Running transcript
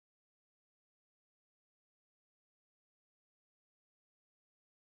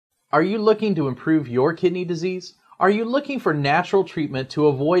Are you looking to improve your kidney disease? Are you looking for natural treatment to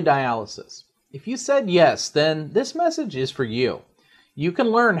avoid dialysis? If you said yes, then this message is for you. You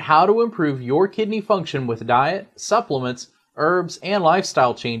can learn how to improve your kidney function with diet, supplements, herbs, and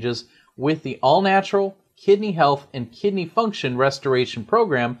lifestyle changes with the all-natural Kidney Health and Kidney Function Restoration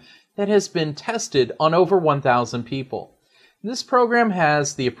Program that has been tested on over 1,000 people. This program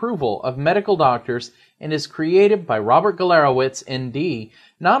has the approval of medical doctors and is created by Robert Galerowitz, ND.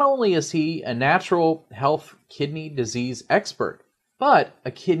 Not only is he a natural health kidney disease expert, but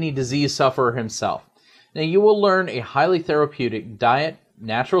a kidney disease sufferer himself. Now you will learn a highly therapeutic diet,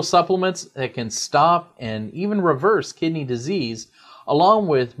 natural supplements that can stop and even reverse kidney disease, along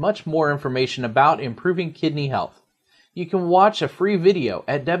with much more information about improving kidney health. You can watch a free video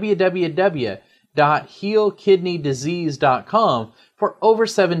at www.healkidneydisease.com for over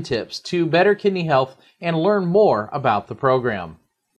 7 tips to better kidney health and learn more about the program.